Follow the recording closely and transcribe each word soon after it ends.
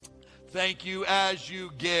Thank you as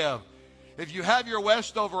you give. If you have your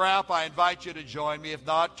Westover app, I invite you to join me. If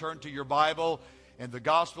not, turn to your Bible in the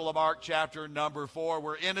Gospel of Mark, chapter number 4.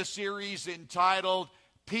 We're in a series entitled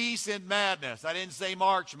Peace in Madness. I didn't say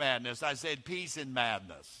March Madness. I said Peace in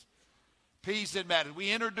Madness. Peace in Madness.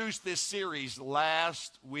 We introduced this series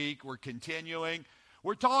last week. We're continuing.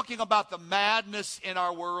 We're talking about the madness in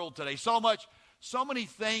our world today. So many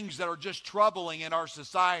things that are just troubling in our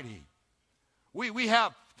society. We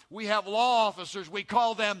have law officers. We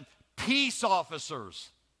call them peace officers.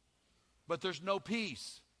 But there's no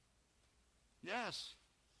peace. Yes,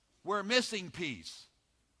 we're missing peace.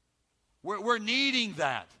 We're needing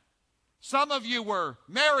that. Some of you were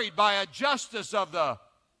married by a justice of the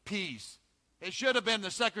peace. It should have been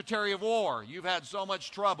the Secretary of War. You've had so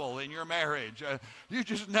much trouble in your marriage. You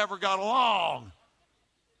just never got along.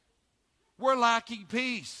 We're lacking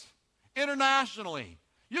peace. Internationally,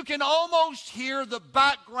 you can almost hear the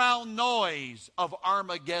background noise of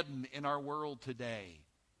Armageddon in our world today.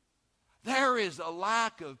 There is a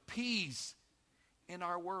lack of peace in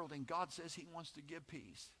our world, and God says He wants to give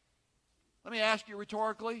peace. Let me ask you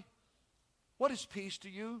rhetorically, what is peace to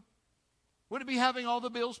you? Would it be having all the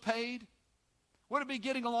bills paid? Would it be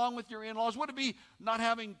getting along with your in-laws? Would it be not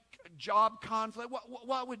having job conflict?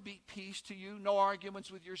 What would be peace to you? No arguments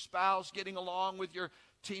with your spouse, getting along with your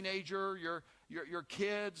teenager, your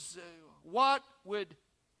kids. What would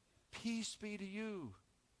peace be to you?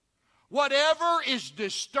 Whatever is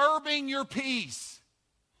disturbing your peace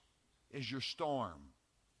is your storm.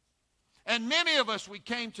 And many of us, we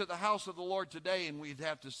came to the house of the Lord today, and we'd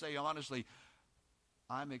have to say honestly,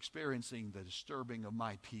 I'm experiencing the disturbing of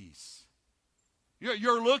my peace.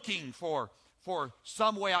 You're looking for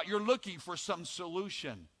some way out. You're looking for some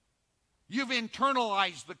solution. You've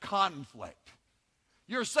internalized the conflict.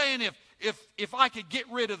 You're saying if I could get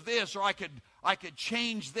rid of this, or I could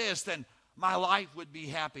change this, then my life would be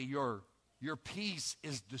happy. Your peace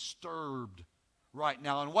is disturbed right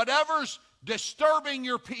now. And whatever's disturbing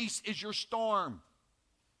your peace is your storm.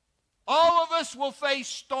 All of us will face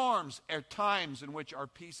storms at times in which our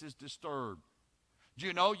peace is disturbed. Do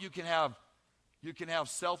you know you can have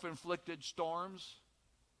self-inflicted storms?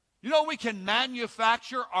 You know we can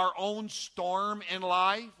manufacture our own storm in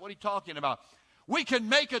life? What are you talking about? We can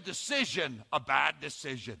make a decision, a bad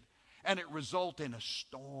decision, and it result in a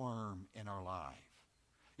storm in our life.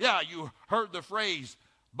 Yeah, you heard the phrase,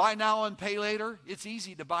 buy now and pay later. It's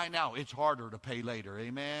easy to buy now. It's harder to pay later.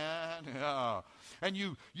 Amen? Yeah. And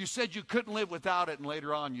you said you couldn't live without it, and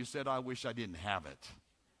later on you said, I wish I didn't have it.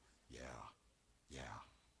 Yeah.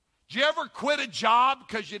 Did you ever quit a job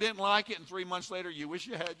because you didn't like it, and 3 months later you wish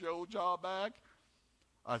you had your old job back?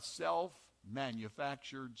 A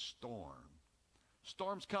self-manufactured storm.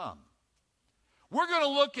 Storms come. We're going to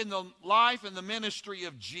look in the life and the ministry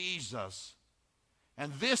of Jesus.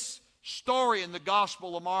 And this story in the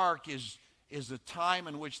Gospel of Mark is a time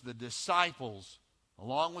in which the disciples,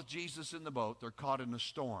 along with Jesus in the boat, they're caught in a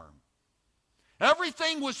storm.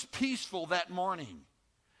 Everything was peaceful that morning.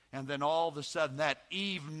 And then all of a sudden, that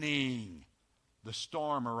evening, the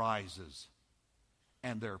storm arises,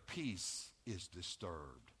 and their peace is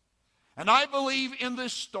disturbed. And I believe in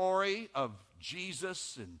this story of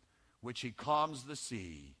Jesus, in which He calms the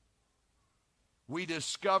sea, we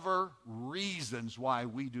discover reasons why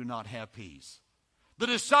we do not have peace. The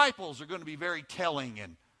disciples are going to be very telling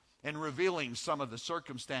and revealing some of the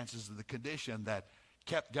circumstances of the condition that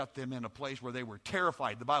got them in a place where they were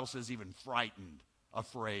terrified. The Bible says even frightened.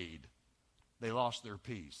 Afraid. They lost their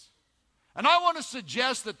peace. And I want to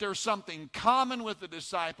suggest that there's something common with the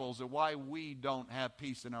disciples of why we don't have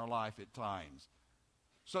peace in our life at times.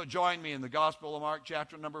 So join me in the Gospel of Mark,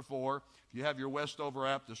 chapter number 4. If you have your Westover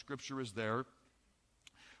app, the scripture is there.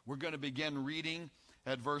 We're going to begin reading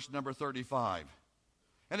at verse number 35.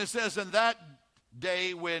 And it says, in that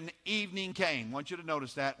day when evening came, I want you to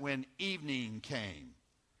notice that, when evening came,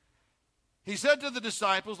 He said to the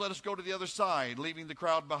disciples, let us go to the other side. Leaving the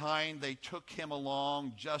crowd behind, they took Him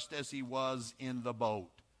along just as He was in the boat.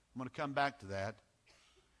 I'm going to come back to that.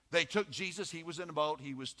 They took Jesus. He was in a boat.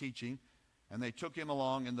 He was teaching. And they took Him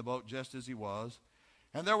along in the boat just as He was.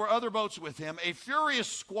 And there were other boats with Him. A furious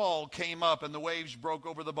squall came up, and the waves broke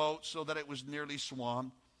over the boat so that it was nearly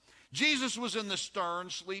swamped. Jesus was in the stern,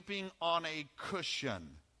 sleeping on a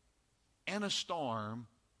cushion. In a storm,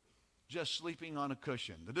 just sleeping on a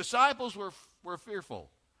cushion. The disciples were fearful,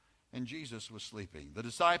 and Jesus was sleeping. The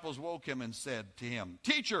disciples woke Him and said to Him,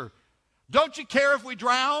 Teacher, don't you care if we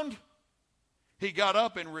drowned? He got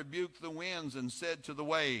up and rebuked the winds and said to the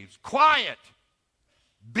waves, Quiet,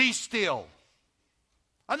 be still.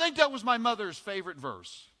 I think that was my mother's favorite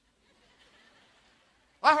verse.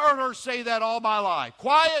 I heard her say that all my life.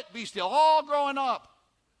 Quiet, be still. All growing up,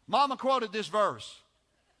 Mama quoted this verse.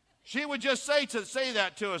 She would just say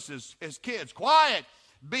that to us as kids. Quiet,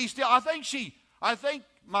 be still. I think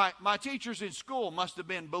my teachers in school must have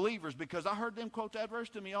been believers because I heard them quote that verse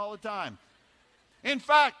to me all the time. In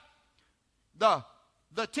fact, the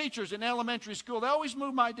teachers in elementary school, they always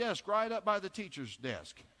moved my desk right up by the teacher's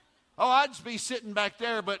desk. Oh, I'd just be sitting back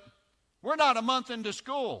there, but we're not a month into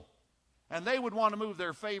school. And they would want to move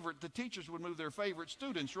the teachers would move their favorite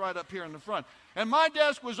students right up here in the front. And my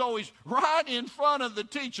desk was always right in front of the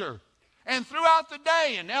teacher. And throughout the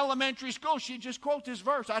day in elementary school, she'd just quote this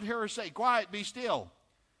verse. I'd hear her say, quiet, be still.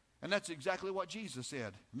 And that's exactly what Jesus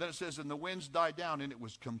said. And then it says, and the winds died down, and it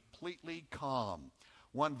was completely calm.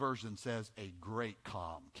 One version says, a great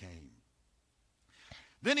calm came.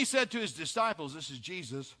 Then he said to his disciples, this is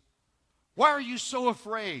Jesus, why are you so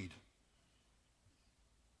afraid?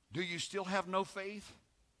 Do you still have no faith?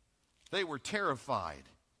 They were terrified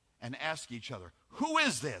and asked each other, who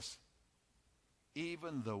is this?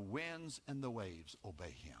 Even the winds and the waves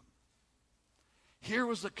obey him. Here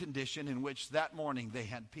was a condition in which that morning they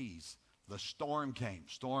had peace. The storm came.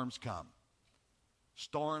 Storms come.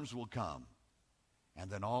 Storms will come.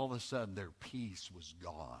 And then all of a sudden their peace was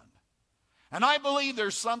gone. And I believe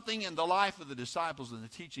there's something in the life of the disciples and the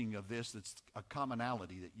teaching of this that's a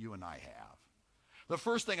commonality that you and I have. The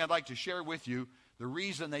first thing I'd like to share with you, the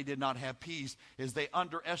reason they did not have peace is they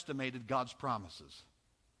underestimated God's promises.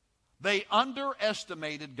 They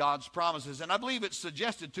underestimated God's promises. And I believe it's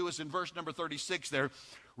suggested to us in verse number 36 there,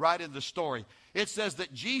 right in the story. It says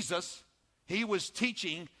that Jesus, he was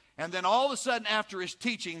teaching, and then all of a sudden after his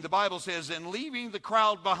teaching, the Bible says, and leaving the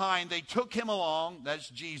crowd behind, they took him along, that's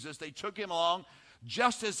Jesus, they took him along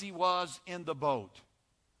just as he was in the boat.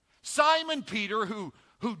 Simon Peter, who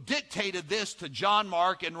dictated this to John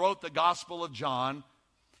Mark and wrote the Gospel of John,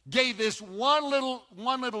 gave this one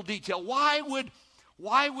little detail. Why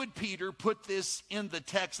would Peter put this in the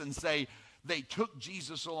text and say they took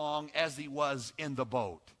Jesus along as he was in the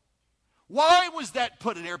boat? Why was that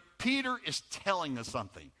put in there? Peter is telling us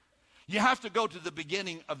something. You have to go to the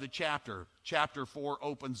beginning of the chapter. Chapter 4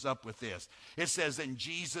 opens up with this. It says, and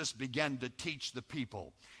Jesus began to teach the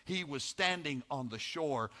people. He was standing on the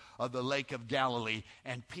shore of the Lake of Galilee,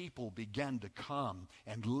 and people began to come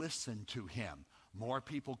and listen to him. More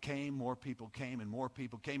people came, and more people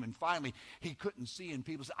came. And finally, he couldn't see, and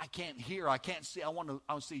people said, I can't hear, I can't see, I want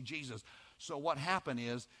to see Jesus. So what happened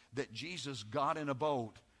is that Jesus got in a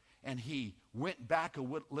boat, and he went back a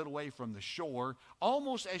little way from the shore,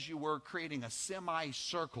 almost as you were creating a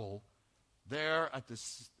semicircle there at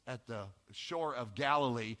the shore of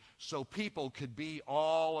Galilee, so people could be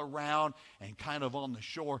all around and kind of on the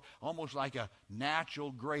shore, almost like a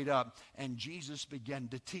natural grade up. And Jesus began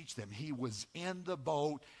to teach them. He was in the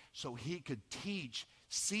boat so he could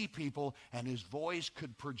see people, and his voice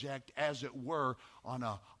could project, as it were, on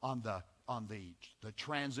the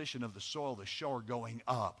transition of the soil, the shore going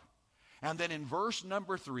up. And then in verse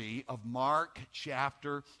number 3 of Mark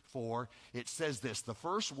chapter 4, it says this. The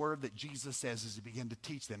first word that Jesus says as he began to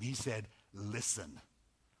teach them, he said, listen.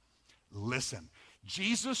 Listen.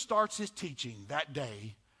 Jesus starts his teaching that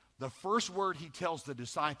day. The first word he tells the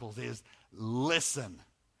disciples is, listen.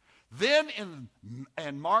 Then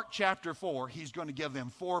in Mark chapter 4, he's going to give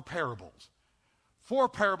them 4 parables. 4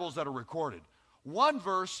 parables that are recorded. One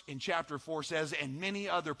verse in chapter 4 says, and many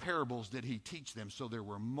other parables did he teach them. So there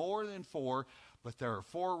were more than 4, but there are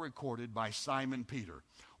 4 recorded by Simon Peter.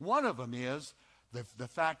 One of them is the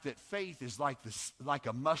fact that faith is like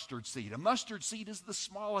a mustard seed. A mustard seed is the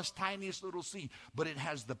smallest, tiniest little seed, but it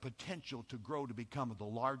has the potential to grow to become the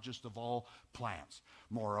largest of all plants.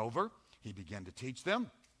 Moreover, he began to teach them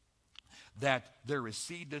that there is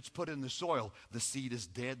seed that's put in the soil. The seed is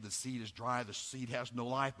dead, the seed is dry, the seed has no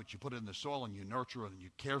life, but you put it in the soil and you nurture it and you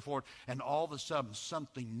care for it, and all of a sudden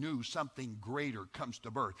something new, something greater comes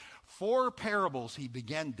to birth. 4 parables he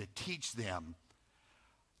began to teach them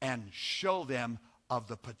and show them of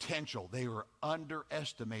the potential. They were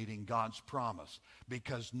underestimating God's promise,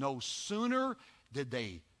 because no sooner did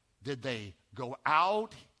they go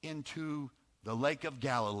out into the Lake of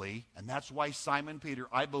Galilee, and that's why Simon Peter,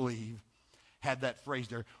 I believe, had that phrase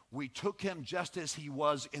there. We took him just as he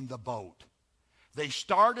was in the boat. They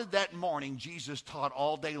started that morning. Jesus taught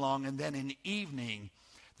all day long, and then in the evening,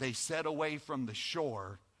 they set away from the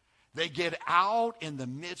shore. They get out in the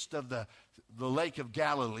midst of the Lake of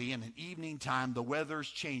Galilee, and in evening time, the weather's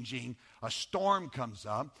changing. A storm comes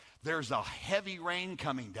up. There's a heavy rain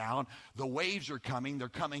coming down. The waves are coming. They're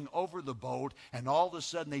coming over the boat, and all of a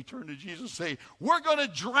sudden they turn to Jesus and say, we're going to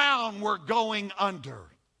drown. We're going under.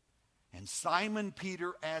 And Simon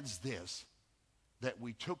Peter adds this, that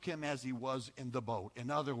we took him as he was in the boat.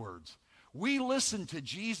 In other words, we listened to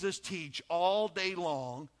Jesus teach all day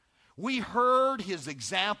long. We heard his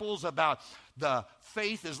examples about the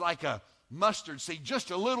faith is like a mustard seed,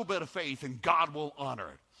 just a little bit of faith, and God will honor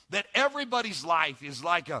it. That everybody's life is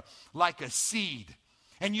like a seed.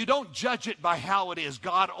 And you don't judge it by how it is.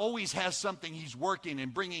 God always has something he's working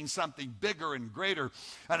and bringing something bigger and greater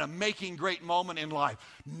and a making great moment in life.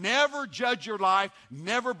 Never judge your life.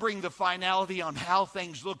 Never bring the finality on how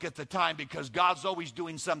things look at the time, because God's always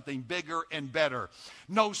doing something bigger and better.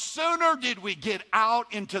 No sooner did we get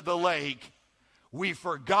out into the lake, we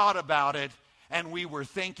forgot about it, and we were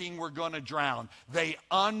thinking we're going to drown. They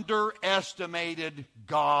underestimated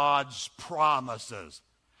God's promises.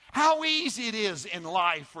 How easy it is in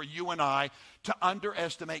life for you and I to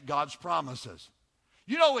underestimate God's promises.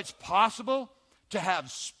 You know, it's possible to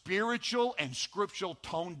have spiritual and scriptural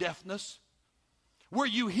tone deafness, where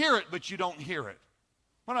you hear it but you don't hear it.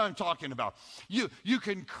 What am I talking about? You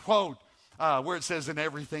can quote where it says, in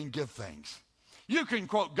everything give thanks. You can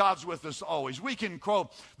quote, God's with us always. We can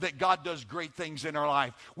quote that God does great things in our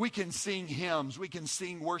life. We can sing hymns. We can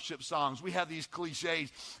sing worship songs. We have these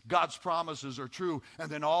cliches. God's promises are true. And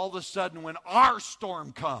then all of a sudden, when our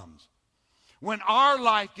storm comes, when our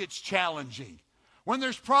life gets challenging, when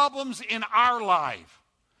there's problems in our life,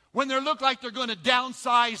 when they look like they're going to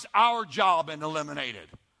downsize our job and eliminate it,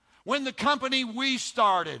 when the company we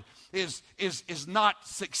started is not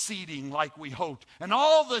succeeding like we hoped, and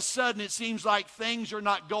all of a sudden it seems like things are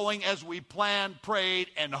not going as we planned, prayed,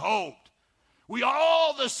 and hoped, we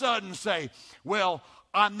all of a sudden say, well,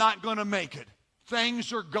 I'm not going to make it.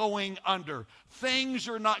 Things are going under. Things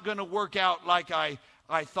are not going to work out like I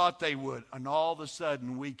thought they would. And all of a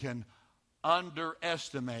sudden we can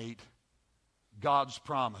underestimate God's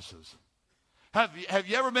promises. Have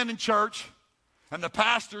you ever been in church and the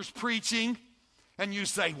pastor's preaching, and you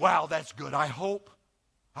say, wow, that's good. I hope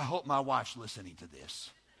my wife's listening to this.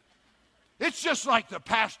 It's just like the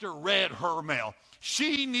pastor read her mail.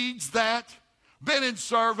 She needs that. Been in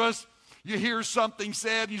service, you hear something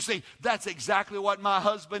said, you say, that's exactly what my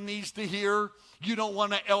husband needs to hear. You don't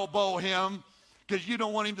want to elbow him because you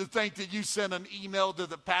don't want him to think that you sent an email to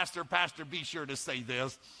the pastor, be sure to say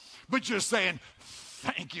this. But you're saying,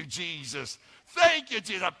 thank you, Jesus. Thank you,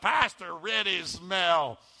 Jesus. The pastor read his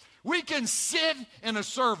mail. We can sit in a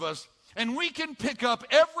service and we can pick up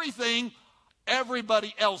everything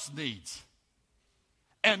everybody else needs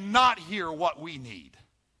and not hear what we need.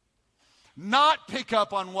 Not pick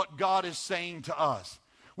up on what God is saying to us.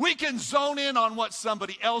 We can zone in on what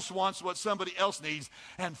somebody else wants, what somebody else needs,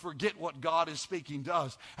 and forget what God is speaking to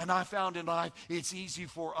us. And I found in life it's easy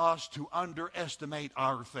for us to underestimate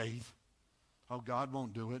our faith. Oh, God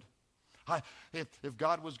won't do it. If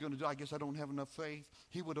God was going to do it, I guess I don't have enough faith.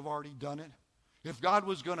 He would have already done it. If God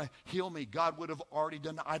was going to heal me, God would have already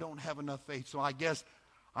done it. I don't have enough faith, so I guess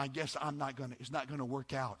it's not going to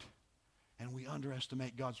work out. And we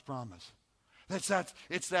underestimate God's promise. It's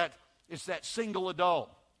that single adult.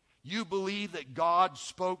 You believe that God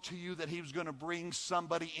spoke to you, that he was going to bring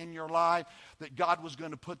somebody in your life, that God was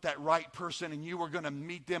going to put that right person and you were going to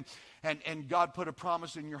meet them, and God put a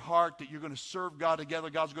promise in your heart that you're going to serve God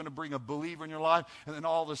together. God's going to bring a believer in your life, and then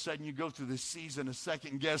all of a sudden you go through this season of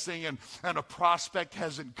second guessing, and a prospect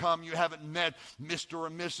hasn't come. You haven't met Mr.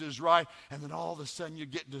 or Mrs. Right, and then all of a sudden you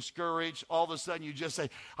get discouraged. All of a sudden you just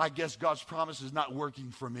say, I guess God's promise is not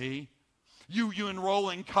working for me. You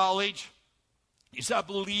enroll in college. You say, I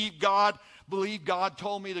believe God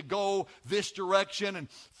told me to go this direction and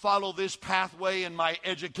follow this pathway in my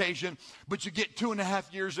education. But you get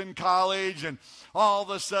 2.5 years in college, and all of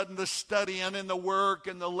a sudden the studying and the work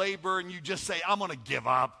and the labor, and you just say, I'm going to give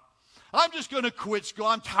up. I'm just going to quit school.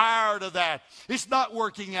 I'm tired of that. It's not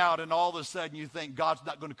working out. And all of a sudden you think God's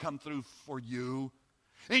not going to come through for you.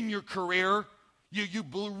 In your career, you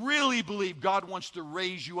really believe God wants to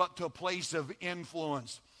raise you up to a place of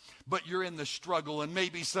influence. But you're in the struggle, and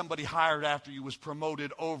maybe somebody hired after you was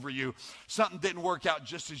promoted over you. Something didn't work out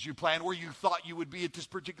just as you planned, where you thought you would be at this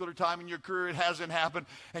particular time in your career. It hasn't happened,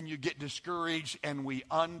 and you get discouraged, and we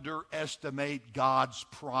underestimate God's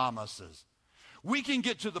promises. We can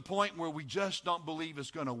get to the point where we just don't believe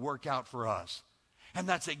it's going to work out for us. And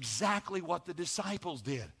that's exactly what the disciples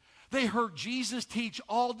did. They heard Jesus teach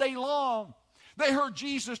all day long. They heard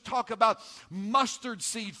Jesus talk about mustard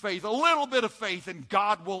seed faith, a little bit of faith, and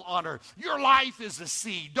God will honor. Your life is a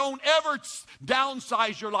seed. Don't ever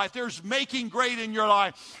downsize your life. There's making great in your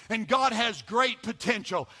life, and God has great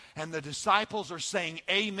potential. And the disciples are saying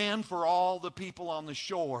amen for all the people on the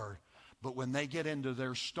shore. But when they get into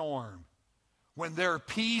their storm, when their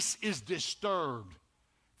peace is disturbed,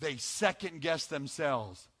 they second guess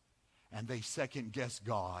themselves and they second guess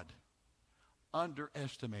God,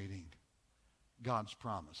 underestimating God's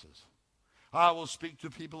promises. I will speak to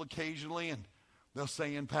people occasionally and they'll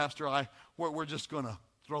say, "And Pastor, we're just going to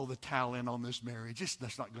throw the towel in on this marriage.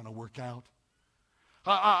 That's not going to work out.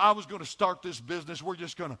 I was going to start this business. We're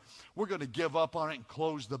going to give up on it and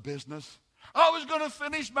close the business. I was going to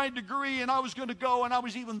finish my degree and I was going to go, and I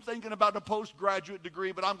was even thinking about a postgraduate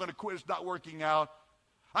degree, but I'm going to quit. It's not working out.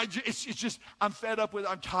 It's just, I'm fed up with it.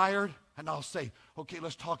 I'm tired." And I'll say, "Okay,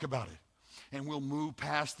 let's talk about it." And we'll move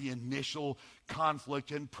past the initial conflict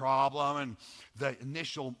and problem and the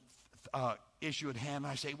initial issue at hand. And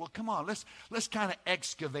I say, "Well, come on, let's kind of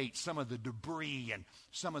excavate some of the debris and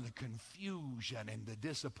some of the confusion and the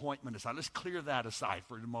disappointment aside. Let's clear that aside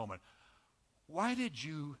for a moment. Why did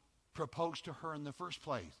you propose to her in the first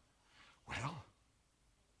place?" "Well,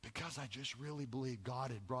 because I just really believed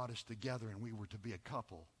God had brought us together and we were to be a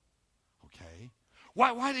couple." "Okay.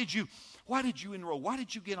 Why did you enroll? Why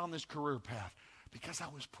did you get on this career path?" "Because I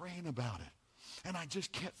was praying about it. And I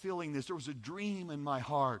just kept feeling this. There was a dream in my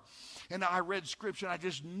heart. And I read Scripture, and I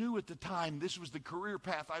just knew at the time this was the career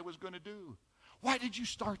path I was going to do." "Why did you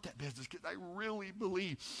start that business?" "Because I really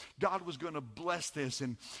believed God was going to bless this.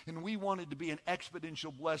 And we wanted to be an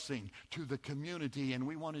exponential blessing to the community. And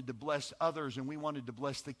we wanted to bless others. And we wanted to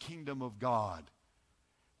bless the kingdom of God."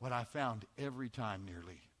 What I found every time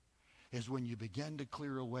nearly is when you begin to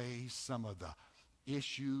clear away some of the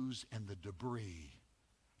issues and the debris,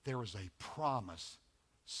 there is a promise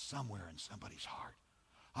somewhere in somebody's heart.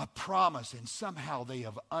 A promise, and somehow they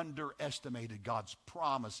have underestimated God's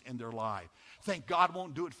promise in their life. Think God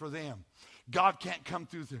won't do it for them. God can't come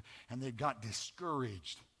through there. And they've got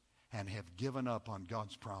discouraged and have given up on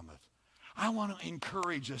God's promise. I want to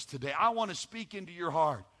encourage us today. I want to speak into your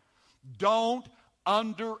heart. Don't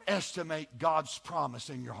underestimate God's promise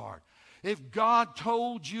in your heart. If God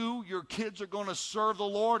told you your kids are going to serve the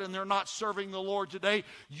Lord and they're not serving the Lord today,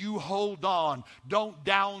 you hold on. Don't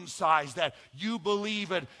downsize that. You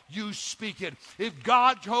believe it. You speak it. If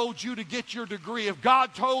God told you to get your degree, if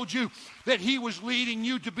God told you that He was leading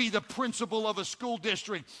you to be the principal of a school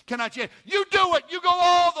district, can I tell you do it. You go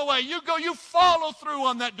all the way. You follow through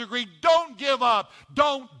on that degree. Don't give up.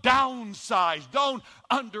 Don't downsize. Don't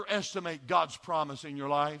underestimate God's promise in your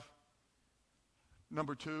life.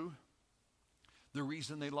 Number 2. The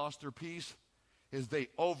reason they lost their peace is they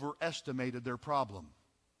overestimated their problem.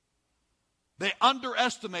 They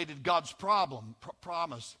underestimated God's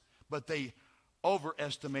promise, but they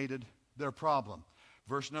overestimated their problem.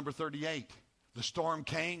 Verse number 38, the storm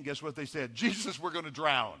came. Guess what they said? "Jesus, we're going to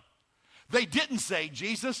drown." They didn't say,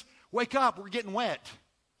 "Jesus, wake up, we're getting wet."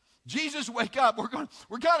 "Jesus, wake up, we're kind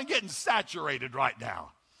of getting saturated right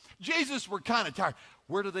now." "Jesus, we're kind of tired."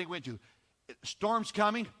 Where did they went to? "Storm's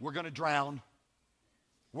coming, we're going to drown.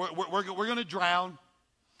 We're going to drown.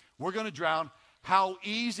 We're going to drown." How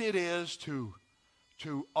easy it is to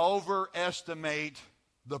overestimate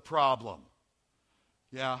the problem.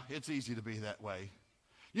 Yeah, it's easy to be that way.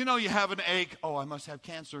 You know, you have an ache. "Oh, I must have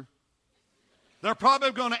cancer. They're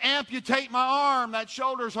probably going to amputate my arm. That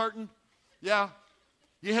shoulder's hurting." Yeah.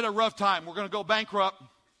 You hit a rough time. "We're going to go bankrupt."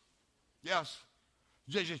 Yes.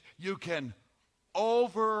 You can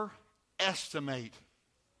overestimate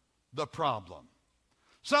the problem.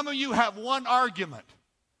 Some of you have one argument,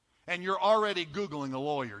 and you're already Googling a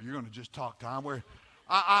lawyer. You're going to just talk to him.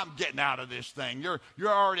 I'm getting out of this thing. You're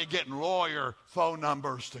already getting lawyer phone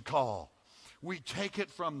numbers to call. We take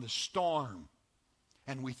it from the storm,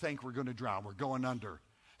 and we think we're going to drown. We're going under,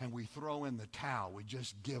 and we throw in the towel. We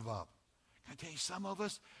just give up. Can I tell you, some of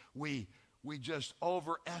us, we just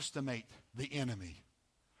overestimate the enemy.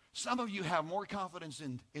 Some of you have more confidence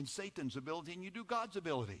in Satan's ability than you do God's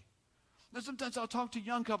ability. Now, sometimes I'll talk to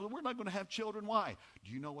young couples. We're not going to have children. Why?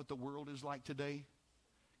 Do you know what the world is like today?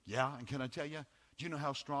 Yeah, and can I tell you? Do you know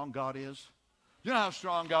how strong God is? Do you know how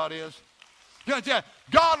strong God is? Can I tell you?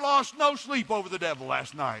 God lost no sleep over the devil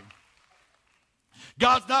last night.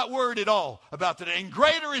 God's not worried at all about today. And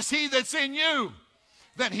greater is He that's in you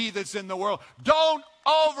than he that's in the world. Don't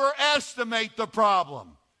overestimate the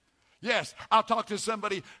problem. Yes, I'll talk to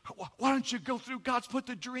somebody. Why don't you go through? God's put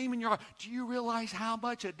the dream in your heart. Do you realize how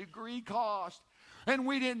much a degree costs? And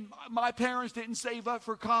my parents didn't save up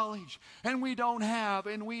for college. And we don't have.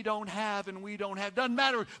 Doesn't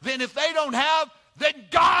matter. Then if they don't have, then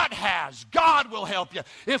God has. God will help you.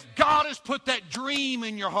 If God has put that dream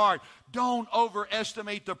in your heart, don't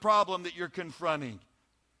overestimate the problem that you're confronting.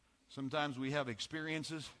 Sometimes we have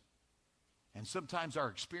experiences, and sometimes our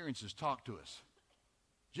experiences talk to us.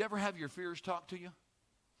 Did you ever have your fears talk to you?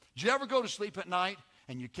 Did you ever go to sleep at night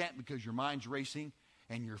and you can't because your mind's racing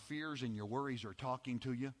and your fears and your worries are talking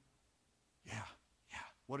to you? Yeah.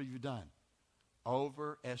 What have you done?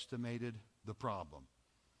 Overestimated the problem.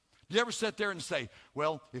 Do you ever sit there and say,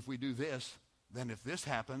 well, if we do this, then if this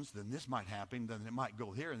happens, then this might happen, then it might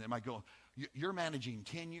go here, and it might go. You're managing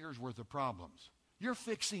 10 years worth of problems. You're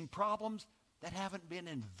fixing problems that haven't been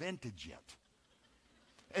invented yet.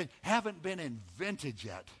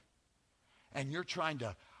 And you're trying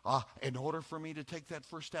to, in order for me to take that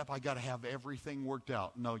first step, I got to have everything worked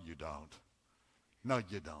out. No, you don't. No,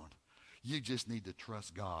 you don't. You just need to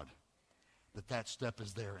trust God that step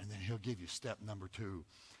is there, and then he'll give you step number 2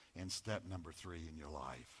 and step number 3 in your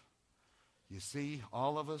life. You see,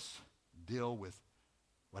 all of us deal with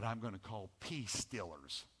what I'm going to call peace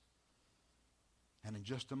stealers. And in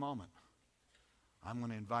just a moment, I'm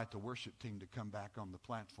going to invite the worship team to come back on the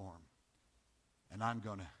platform. And I'm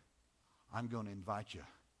going to invite you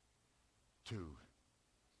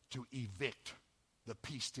to evict the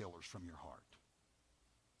peace stealers from your heart.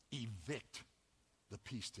 Evict the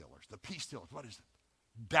peace stealers. The peace stealers, what is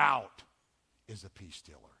it? Doubt is a peace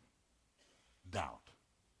stealer. Doubt.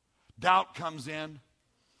 Doubt comes in,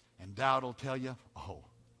 and doubt will tell you, oh,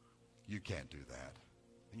 you can't do that.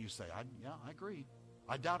 And you say, I agree.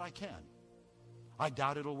 I doubt I can. I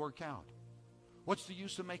doubt it'll work out. What's the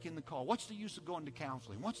use of making the call? What's the use of going to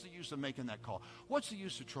counseling? What's the use of making that call? What's the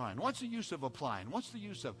use of trying? What's the use of applying? What's the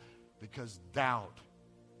use of... Because doubt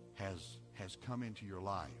has come into your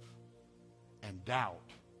life. And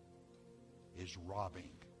doubt is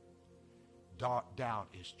robbing. Doubt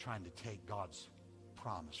is trying to take God's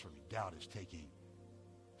promise from you. Doubt is taking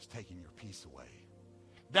your peace away.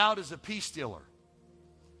 Doubt is a peace stealer.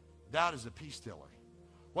 Doubt is a peace stealer.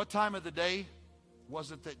 What time of the day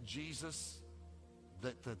was it that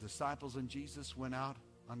the disciples and Jesus went out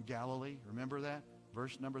on Galilee? Remember that?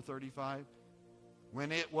 Verse number 35.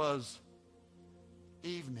 When it was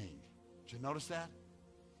evening. Did you notice that?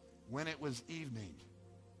 When it was evening.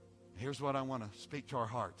 Here's what I want to speak to our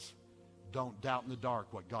hearts. Don't doubt in the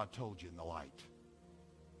dark what God told you in the light.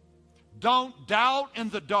 Don't doubt in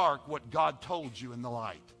the dark what God told you in the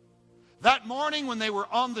light. That morning when they were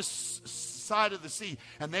on the side of the sea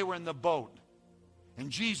and they were in the boat, and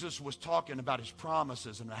Jesus was talking about his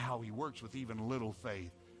promises and how he works with even little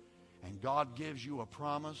faith. And God gives you a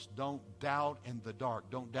promise. Don't doubt in the dark.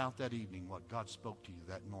 Don't doubt that evening what God spoke to you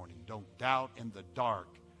that morning. Don't doubt in the dark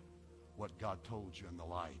what God told you in the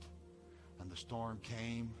light. And the storm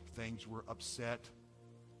came. Things were upset.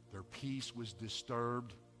 Their peace was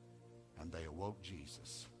disturbed. And they awoke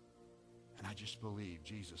Jesus. And I just believe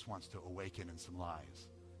Jesus wants to awaken in some lives.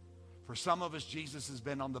 For some of us, Jesus has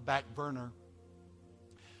been on the back burner.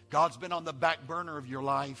 God's been on the back burner of your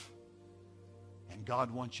life. And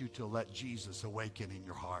God wants you to let Jesus awaken in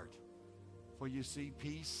your heart. For you see,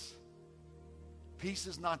 peace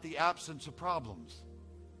is not the absence of problems.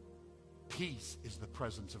 Peace is the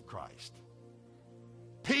presence of Christ.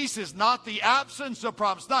 Peace is not the absence of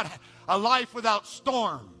problems. It's not a life without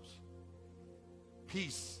storms.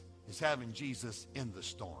 Peace is having Jesus in the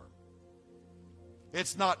storm.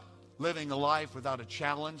 It's not living a life without a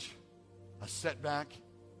challenge, a setback.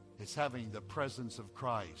 It's having the presence of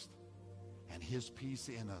Christ and his peace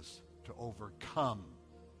in us to overcome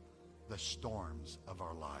the storms of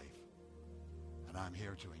our life. And I'm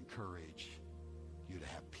here to encourage you to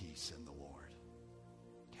have peace in the Lord.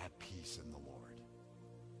 To have peace in the Lord.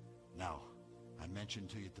 Now, I mentioned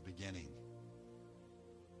to you at the beginning,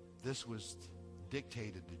 this was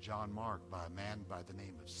dictated to John Mark by a man by the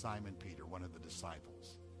name of Simon Peter, one of the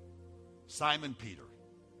disciples. Simon Peter.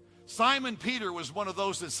 Simon Peter was one of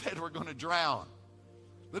those that said we're going to drown.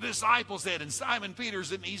 The disciples said, and Simon Peter,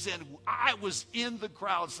 he said, I was in the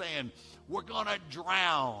crowd saying, we're going to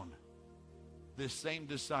drown. This same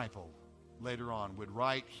disciple later on would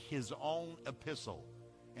write his own epistle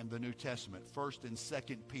in the New Testament, 1st and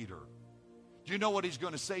 2nd Peter. Do you know what he's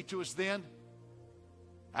going to say to us then?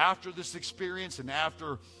 After this experience and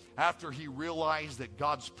after he realized that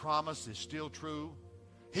God's promise is still true,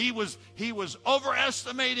 he was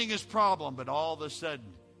overestimating his problem, but all of a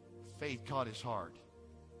sudden, faith caught his heart.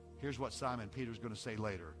 Here's what Simon Peter's going to say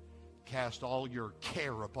later. Cast all your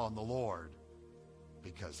care upon the Lord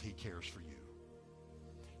because he cares for you.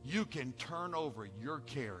 You can turn over your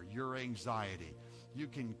care, your anxiety. You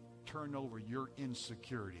can turn over your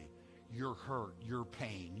insecurity, your hurt, your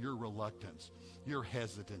pain, your reluctance, your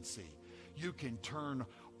hesitancy. You can turn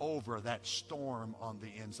over that storm on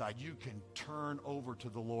the inside. You can turn over to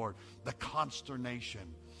the Lord the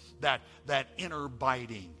consternation, that inner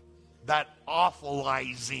biting, that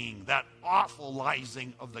awfulizing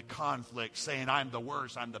of the conflict, saying, I'm the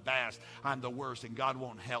worst, I'm the best, I'm the worst, and God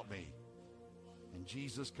won't help me. And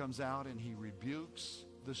Jesus comes out and he rebukes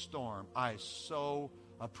the storm. I so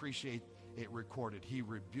appreciate it recorded. He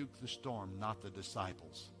rebuked the storm, not the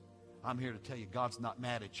disciples. I'm here to tell you, God's not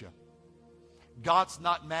mad at you. God's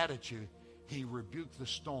not mad at you. He rebuked the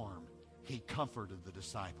storm. He comforted the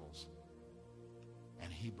disciples.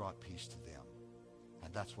 And he brought peace to them.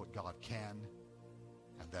 And that's what God can,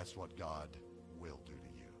 and that's what God will do to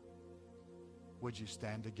you. Would you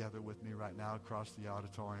stand together with me right now across the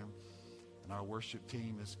auditorium? And our worship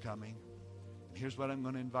team is coming. And here's what I'm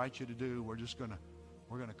going to invite you to do. We're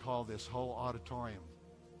going to call this whole auditorium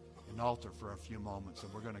an altar for a few moments,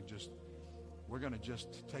 and we're going to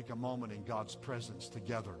just take a moment in God's presence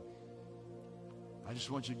together. I just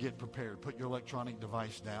want you to get prepared. Put your electronic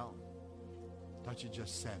device down. Don't you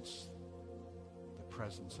just sense the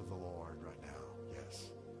presence of the Lord right now?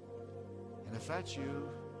 Yes. And if that's you,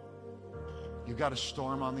 you've got a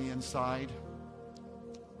storm on the inside.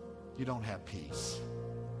 You don't have peace.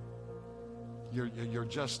 You're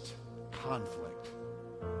just conflict.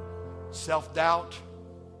 Self-doubt.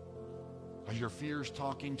 Are your fears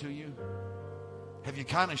talking to you? Have you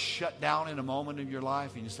kind of shut down in a moment of your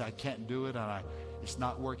life and you say, I can't do it, and it's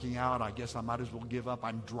not working out. I guess I might as well give up.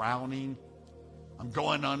 I'm drowning. I'm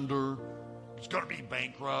going under. It's going to be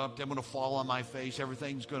bankrupt. I'm going to fall on my face.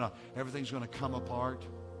 Everything's going to come apart.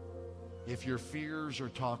 If your fears are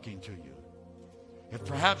talking to you, if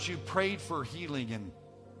perhaps you prayed for healing and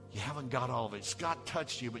you haven't got all of it, God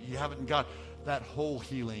touched you, but you haven't got that whole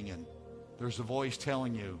healing, and there's a voice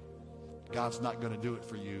telling you, God's not going to do it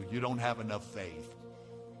for you. You don't have enough faith.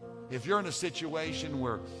 If you're in a situation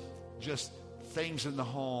where just things in the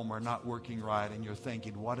home are not working right and you're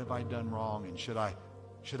thinking, what have I done wrong, and should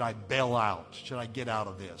I bail out? Should I get out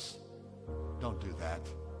of this? Don't do that.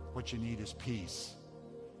 What you need is peace.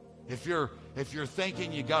 If you're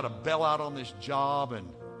thinking you got to bail out on this job and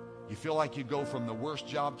you feel like you go from the worst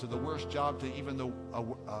job to the worst job to even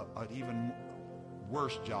an even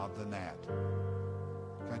worse job than that,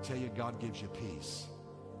 can I tell you, God gives you peace.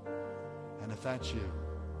 And if that's you,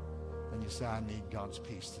 then you say, I need God's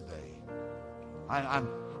peace today.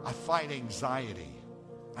 I fight anxiety.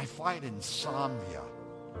 I fight insomnia.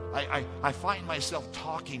 I find myself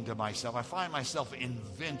talking to myself. I find myself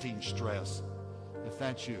inventing stress. If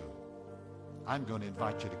that's you, I'm going to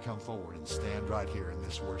invite you to come forward and stand right here in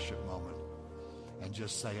this worship moment and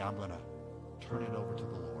just say, I'm going to turn it over to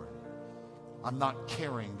the Lord. I'm not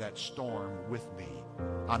carrying that storm with me.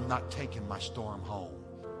 I'm not taking my storm home.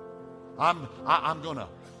 I'm going to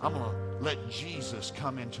let Jesus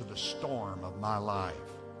come into the storm of my life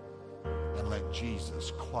and let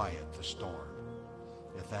Jesus quiet the storm.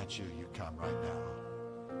 If that's you, you come right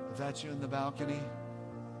now. If that's you in the balcony,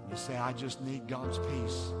 you say, I just need God's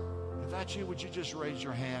peace. If that's you, would you just raise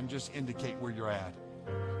your hand, just indicate where you're at.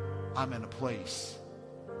 I'm in a place.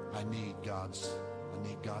 I need God's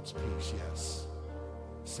peace. Yes.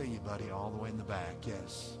 See you, buddy, all the way in the back.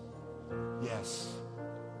 Yes. Yes.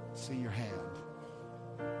 See your hand.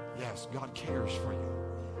 Yes, God cares for you.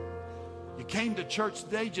 You came to church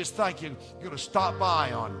today just thinking you're going to stop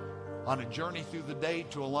by on a journey through the day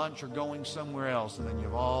to a lunch or going somewhere else, and then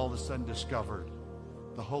you've all of a sudden discovered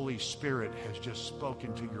the Holy Spirit has just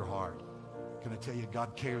spoken to your heart. Can I tell you,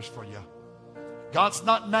 God cares for you. God's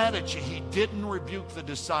not mad at you. He didn't rebuke the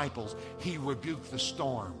disciples. He rebuked the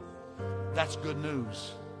storm. That's good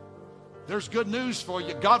news. There's good news for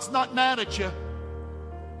you. God's not mad at you.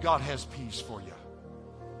 God has peace for you.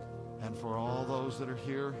 And for all those that are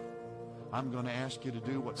here, I'm going to ask you to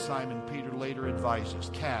do what Simon Peter later advises.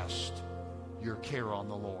 Cast your care on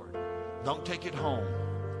the Lord. Don't take it home.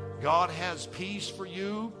 God has peace for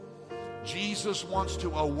you. Jesus wants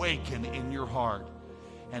to awaken in your heart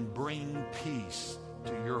and bring peace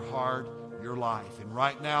to your heart, your life. And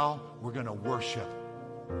right now, we're going to worship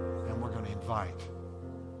and we're going to invite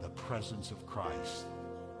the presence of Christ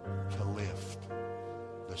to lift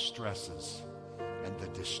the stresses and the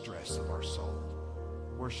distress of our soul.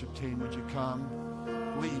 Worship team, would you come?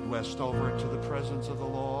 Lead West over into the presence of the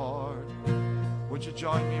Lord. Would you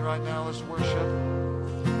join me right now? Let's worship.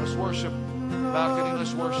 Let's worship. Balcony,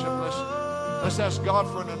 let's worship. Let's ask God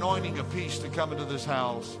for an anointing of peace to come into this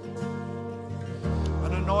house.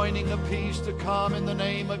 An anointing of peace to come in the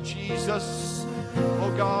name of Jesus.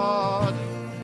 Oh God.